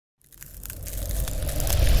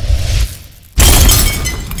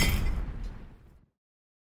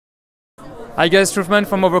Hi guys, Truthman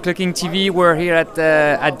from OverClocking-TV. We're here at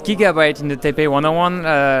Gigabyte in the Taipei 101.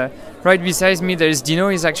 Right beside me there is Dino.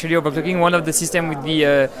 He's actually overclocking one of the systems with the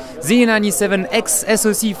Z97X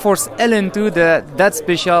SoC Force LN2. That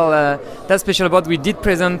special board we did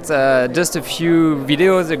present just a few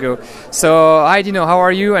videos ago. So hi Dino, how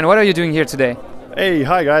are you and what are you doing here today? Hey,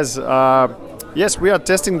 hi guys. Yes, we are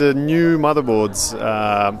testing the new motherboards.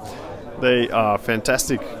 They are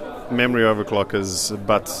fantastic memory overclockers,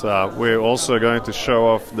 but we're also going to show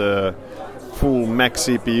off the full max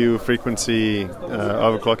CPU frequency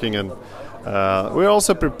overclocking, and we're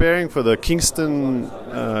also preparing for the Kingston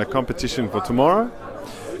competition for tomorrow,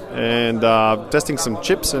 and testing some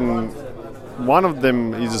chips, and one of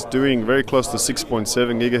them is doing very close to 6.7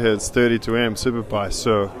 gigahertz 32M SuperPi,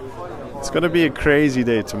 so it's going to be a crazy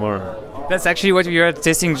day tomorrow. That's actually what we were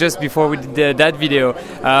testing just before we did that video.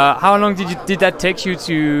 How long did that take you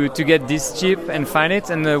to get this chip and find it?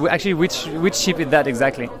 And actually, which chip is that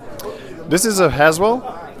exactly? This is a Haswell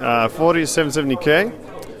 4770K.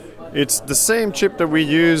 It's the same chip that we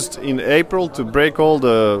used in April to break all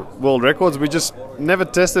the world records. We just never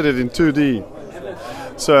tested it in 2D.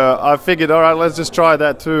 So I figured, all right, let's just try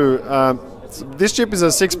that too. So this chip is a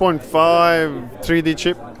 6.5 3D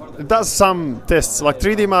chip. It does some tests, like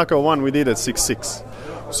 3D Marker 1 we did at 6.6.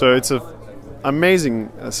 So it's an amazing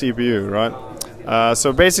CPU, right?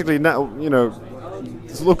 So basically now, you know,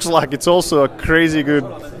 it looks like it's also a crazy good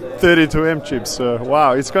 32M chip. So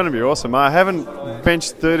wow, it's going to be awesome. I haven't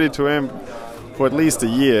benched 32M for at least a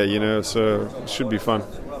year, you know, so it should be fun.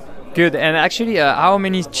 Good. And actually, how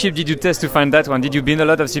many chips did you test to find that one? Did you bin a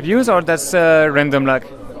lot of CPUs or that's random luck?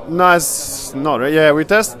 No, it's not. Yeah,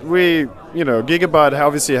 you know, Gigabyte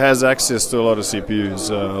obviously has access to a lot of CPUs,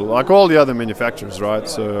 like all the other manufacturers, right?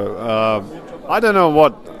 So I don't know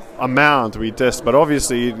what amount we test, but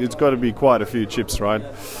obviously it's got to be quite a few chips, right?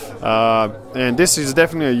 And this is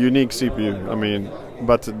definitely a unique CPU. I mean,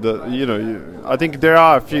 but I think there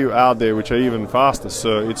are a few out there which are even faster.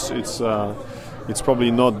 So it's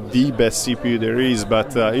probably not the best CPU there is,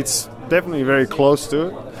 but it's definitely very close to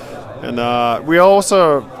it. And we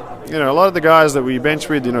also, you know, a lot of the guys that we bench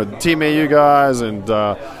with, you know, Team AU guys and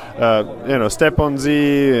you know, Stepan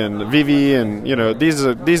Z and Vivi, and you know,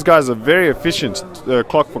 these guys are very efficient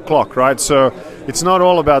clock for clock, right? So it's not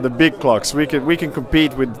all about the big clocks. We can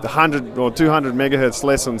compete with 100 or 200 megahertz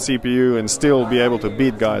less on CPU and still be able to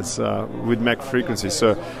beat guys with max frequency.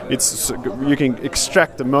 So you can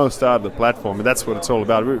extract the most out of the platform, and that's what it's all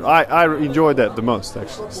about. I enjoyed that the most,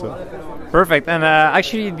 actually. So. Perfect. And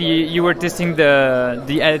actually, you were testing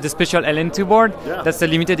the special LN2 board. Yeah. That's the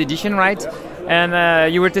limited edition, right?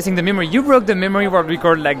 And you were testing the memory. You broke the memory board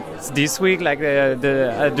record like this week, like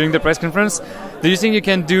during the press conference. Do you think you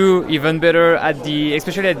can do even better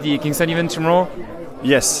especially at the Kingston event tomorrow?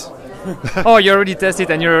 Yes. Oh, you already tested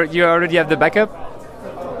and you already have the backup?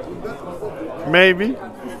 Maybe.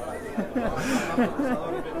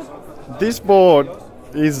 This board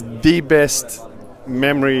is the best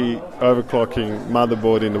memory overclocking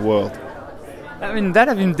motherboard in the world. I mean, that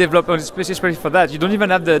has been developed especially for that. You don't even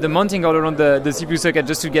have the mounting all around the CPU socket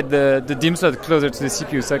just to get the DIMM slot closer to the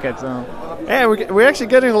CPU socket. So. Yeah, we're actually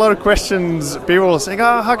getting a lot of questions. People are saying,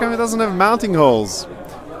 oh, how come it doesn't have mounting holes?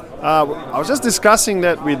 I was just discussing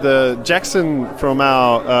that with Jackson from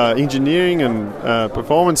our engineering and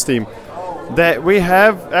performance team, that we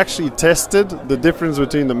have actually tested the difference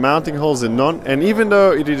between the mounting holes and none, and even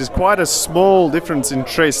though it is quite a small difference in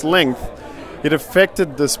trace length, it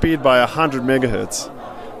affected the speed by 100 megahertz.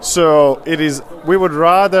 So we would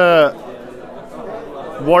rather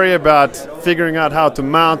worry about figuring out how to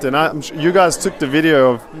mount, and I'm sure you guys took the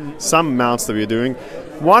video of some mounts that we're doing.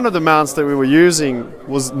 One of the mounts that we were using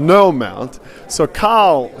was no mount. So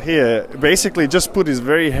Carl here basically just put his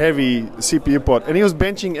very heavy CPU pod, and he was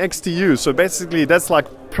benching XTU. So basically that's like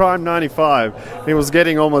Prime 95. He was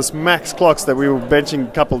getting almost max clocks that we were benching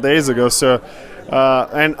a couple days ago. So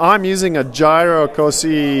and I'm using a Gigabyte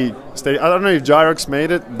OC station. I don't know if Gyrox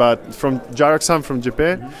made it, but from Gyrox, I'm from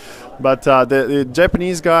Japan. But the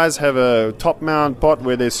Japanese guys have a top mount pot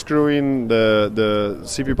where they screw in the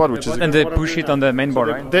CPU pod, which is, and they push it on the main board,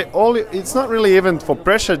 right? It's not really even for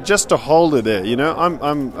pressure, just to hold it there. You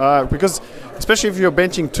know, because especially if you're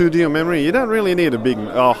benching 2D on memory, you don't really need a big,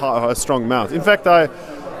 a strong mount. In fact,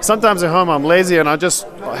 sometimes at home I'm lazy and I just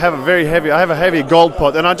have I have a heavy gold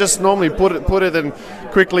pot, and I just normally put it and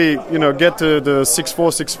quickly, you know, get to the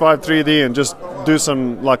 6.4, 6.5 3D and just do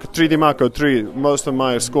some like 3D Marco 3. Most of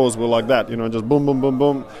my scores were like that, you know, just boom, boom, boom,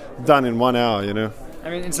 boom, done in 1 hour, you know. I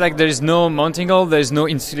mean, it's like there's no mounting hole, there's no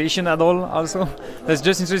insulation at all also. There's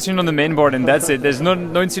just insulation on the main board and that's it. There's no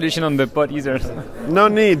insulation on the pod either. No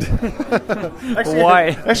need.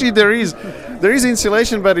 Why? Actually, there is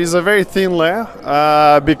insulation, but it's a very thin layer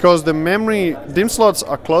because the memory DIMM slots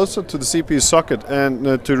are closer to the CPU socket,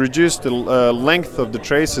 and to reduce the length of the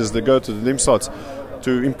traces that go to the DIMM slots,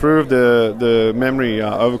 to improve the memory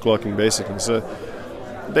overclocking, basically. So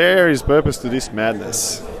there is purpose to this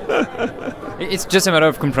madness. It's just a matter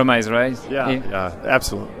of compromise, right? Yeah,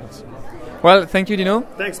 absolutely. Well, thank you, Dino.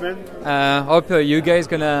 Thanks, man. Hope you guys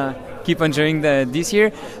gonna keep enjoying this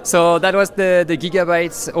year. So that was the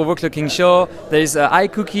Gigabyte overclocking show. There's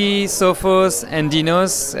iCookie, Sophos, and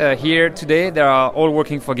Dinos here today. They are all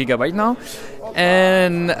working for Gigabyte now.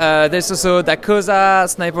 And there's also Dakosa,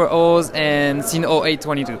 Sniper O's, and Scene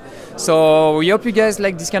 0822. So we hope you guys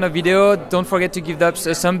like this kind of video. Don't forget to give that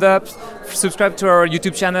a thumbs up, subscribe to our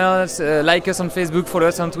YouTube channel, like us on Facebook, follow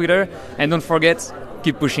us on Twitter, and don't forget,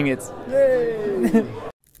 keep pushing it. Yay!